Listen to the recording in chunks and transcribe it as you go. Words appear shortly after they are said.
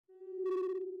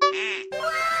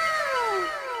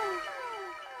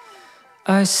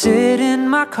I sit in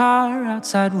my car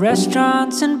outside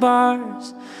restaurants and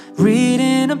bars,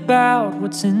 reading about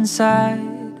what's inside.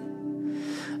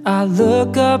 I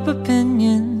look up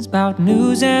opinions about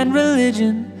news and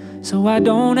religion, so I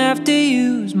don't have to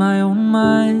use my own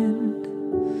mind.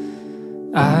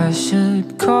 I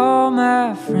should call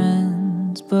my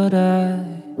friends, but I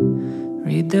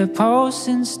read their posts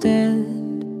instead.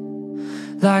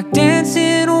 Like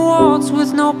dancing a waltz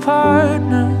with no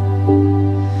partner,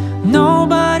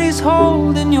 nobody's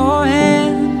holding your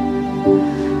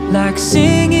hand. Like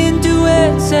singing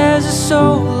duets as a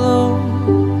solo,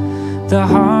 the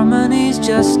harmony's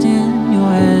just in your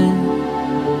head.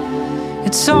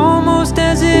 It's almost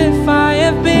as if I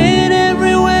have been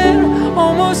everywhere,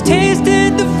 almost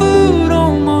tasted the food,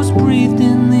 almost breathed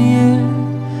in the air,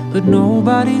 but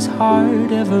nobody's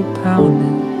heart ever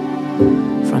pounded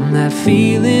from that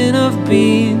feeling of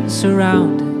being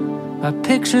surrounded by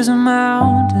pictures of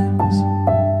mountains.